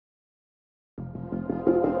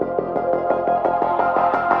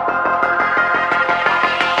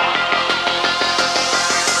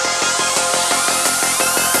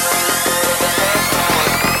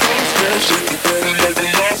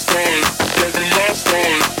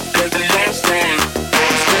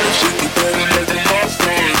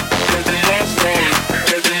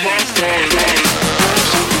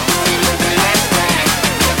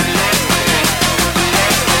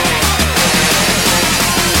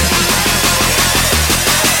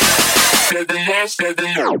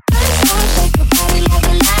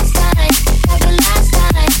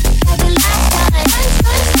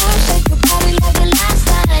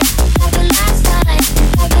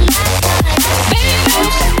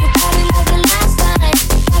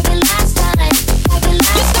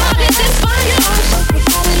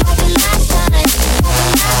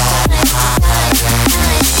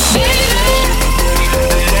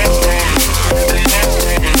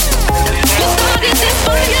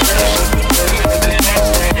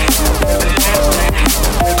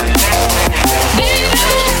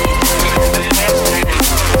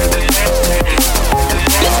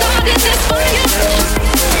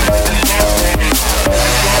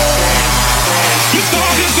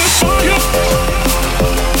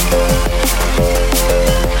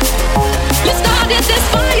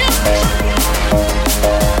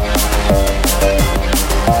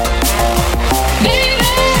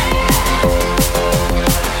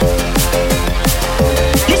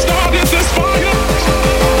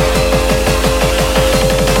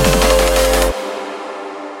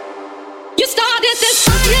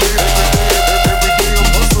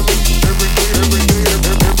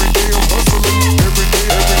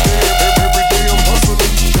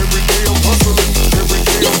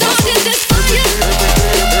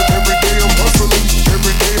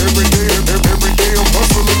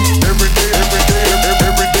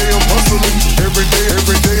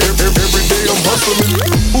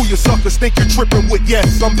Think you're tripping with,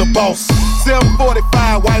 yes, I'm the boss.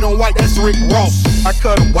 745, white on white, that's Rick Ross. I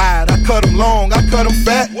cut them wide, I cut them long, I cut them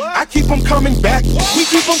fat. I keep them coming back, we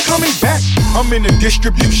keep them coming back. I'm in the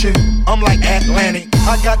distribution, I'm like Atlantic.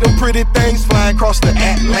 I got them pretty things flying across the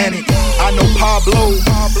Atlantic. I know Pablo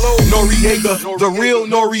Noriega, the real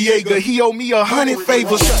Noriega. He owe me 100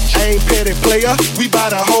 favors. I ain't petty player, we buy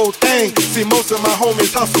the whole thing. See, most of my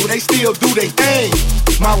homies hustle, they still do their thing.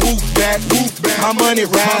 My roof back, my money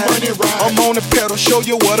ride. I'm on the pedal, show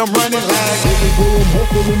you what I'm running like.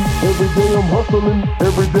 Every day I'm hustling,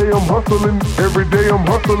 every day I'm hustling, every day I'm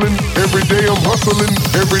hustling, every day I'm hustling,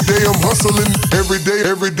 every day I'm hustling, every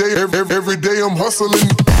day, every day I'm hustling.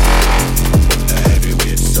 The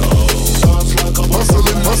heavyweight soul,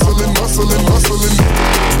 hustling, hustling, hustling, hustling.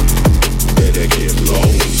 Better get low,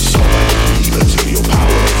 somebody until your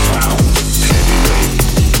power is found. Heavyweight,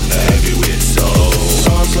 the heavyweight soul.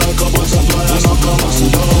 Sounds like a butterfly and a common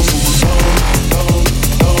heavyweight,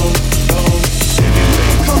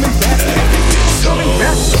 Coming back, the heavyweight soul. coming back.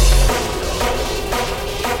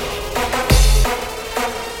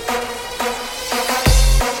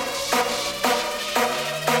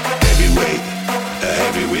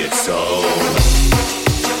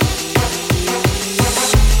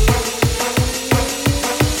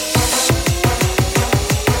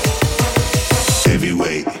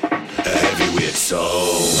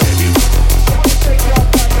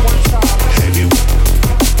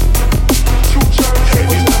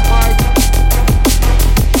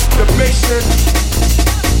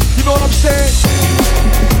 You know what I'm saying?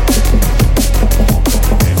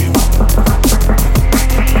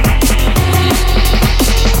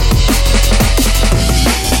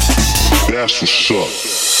 That's what's up.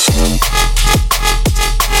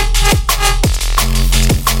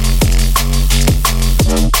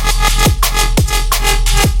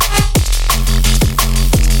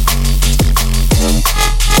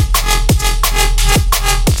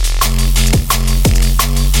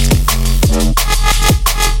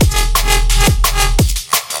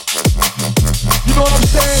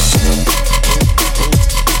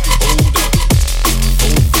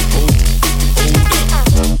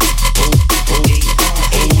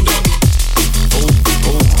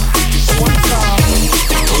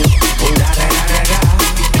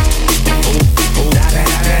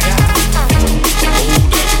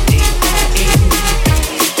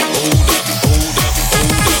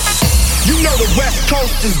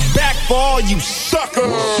 Is back for all you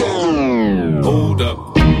suckers. Hold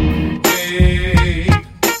up, hey,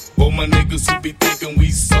 for my niggas who be thinking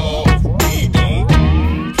we soft, we don't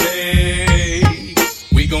play.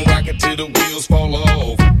 We gon' rock it till the wheels fall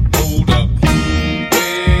off. Hold up,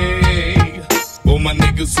 hey, for my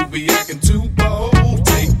niggas who be acting too bold,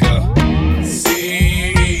 take a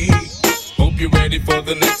seat. Hope you're ready for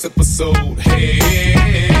the next episode. Hey.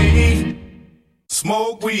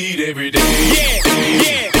 Smoke weed every day. Yeah.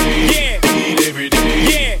 Weed every day.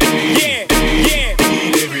 Yeah.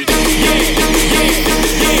 Weed every day. Yeah.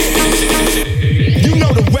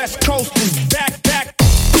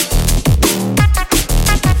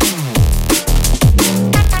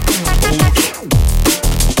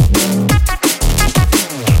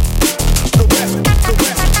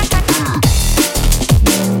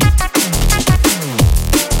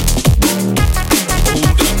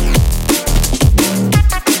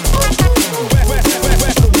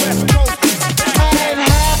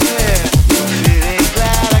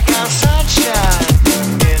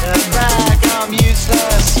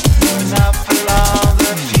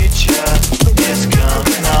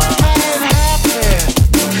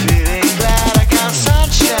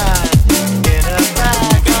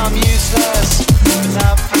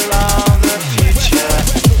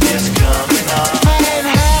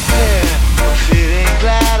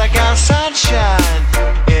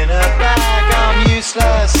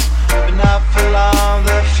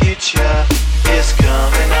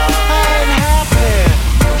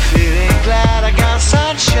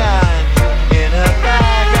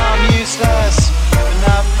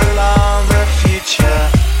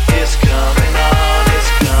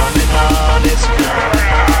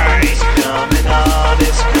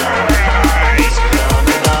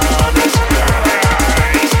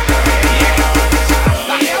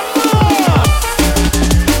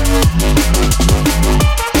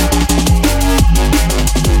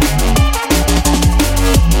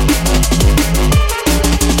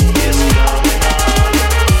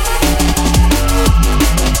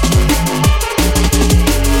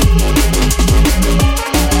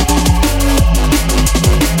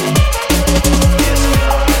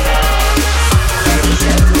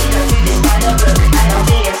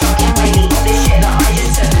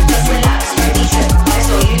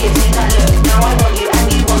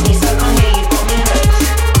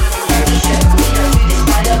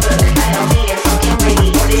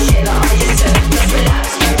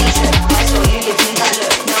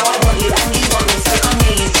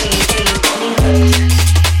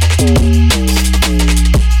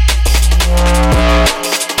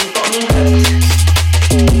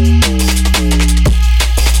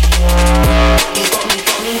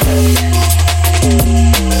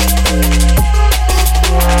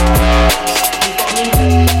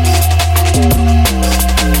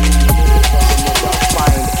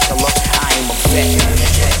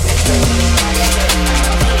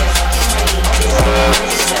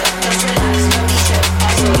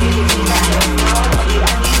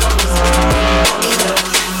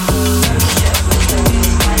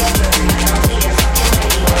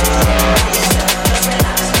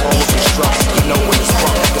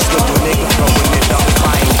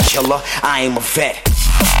 I am a vet.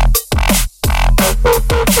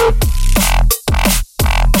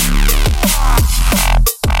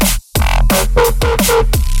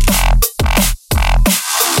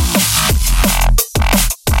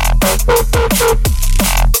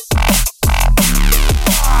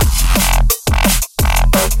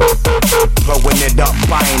 Blowing it up,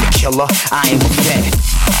 I ain't a killer, I am a vet.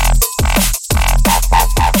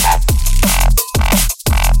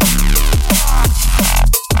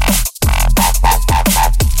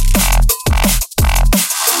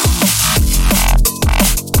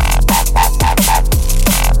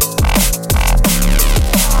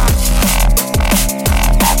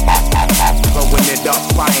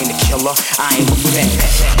 I ain't a vet.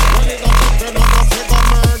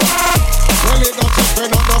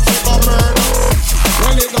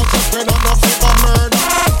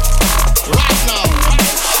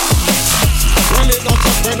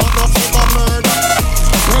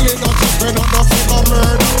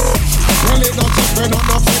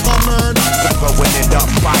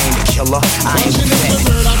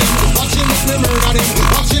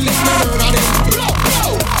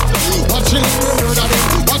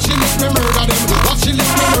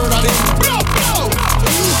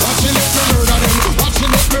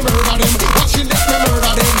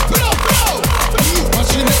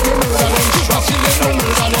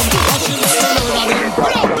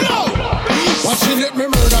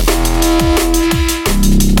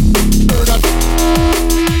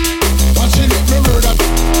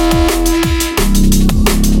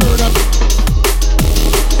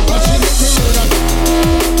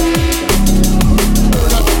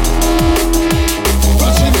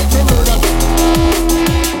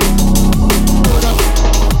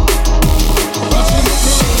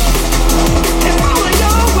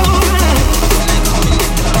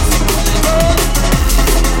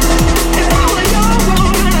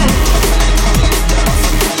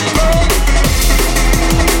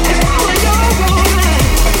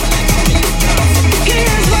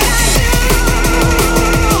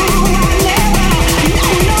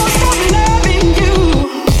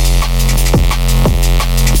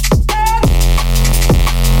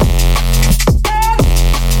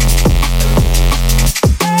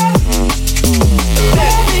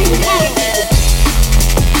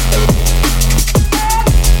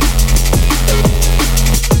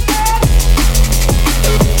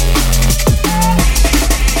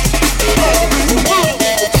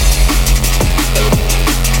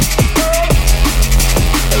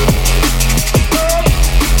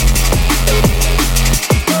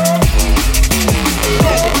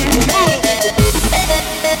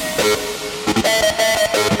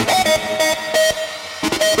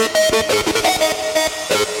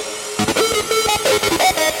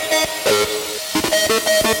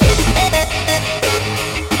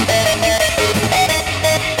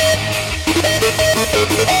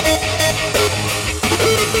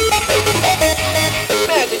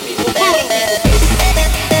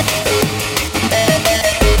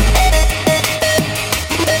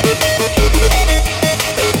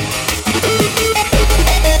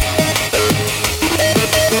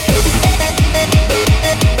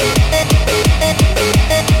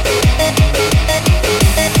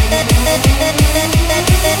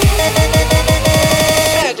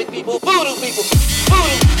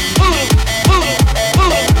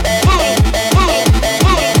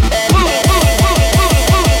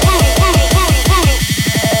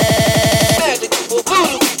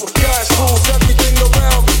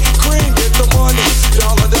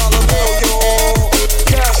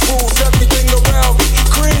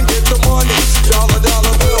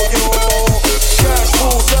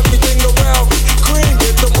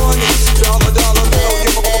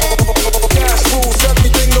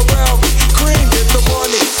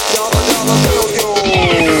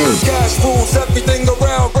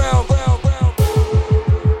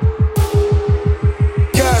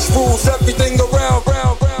 rules everything around,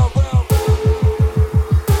 round, round, round.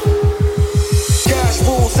 Cash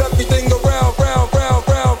rules everything around, round, round,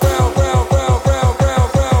 round, round, round, round, round, round,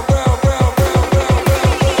 round, round, round, round,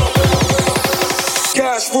 round.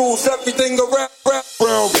 Cash rules everything around, round,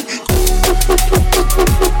 round.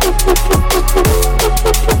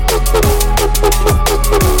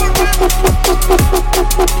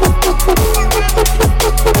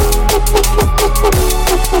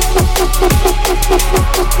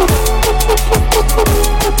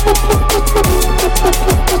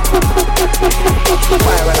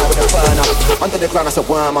 Fire right out with the burner. Under the ground as a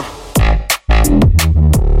wormer.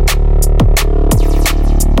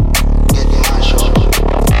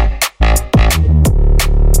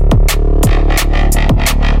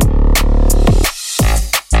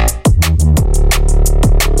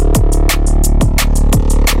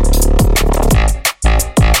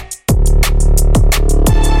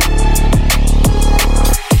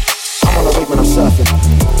 I'm on the wave when I'm surfing.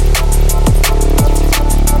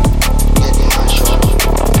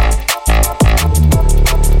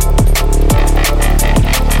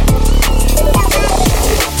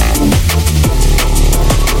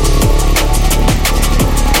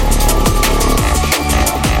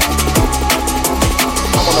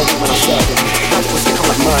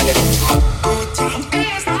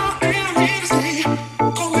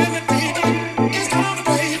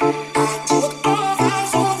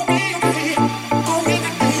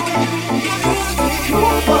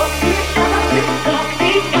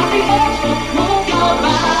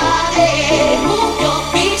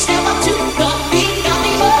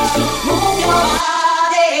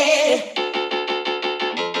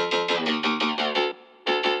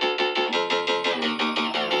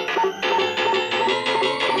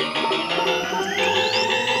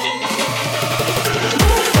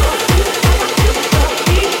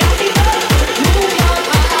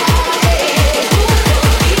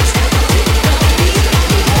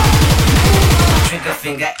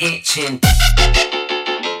 Finger itching.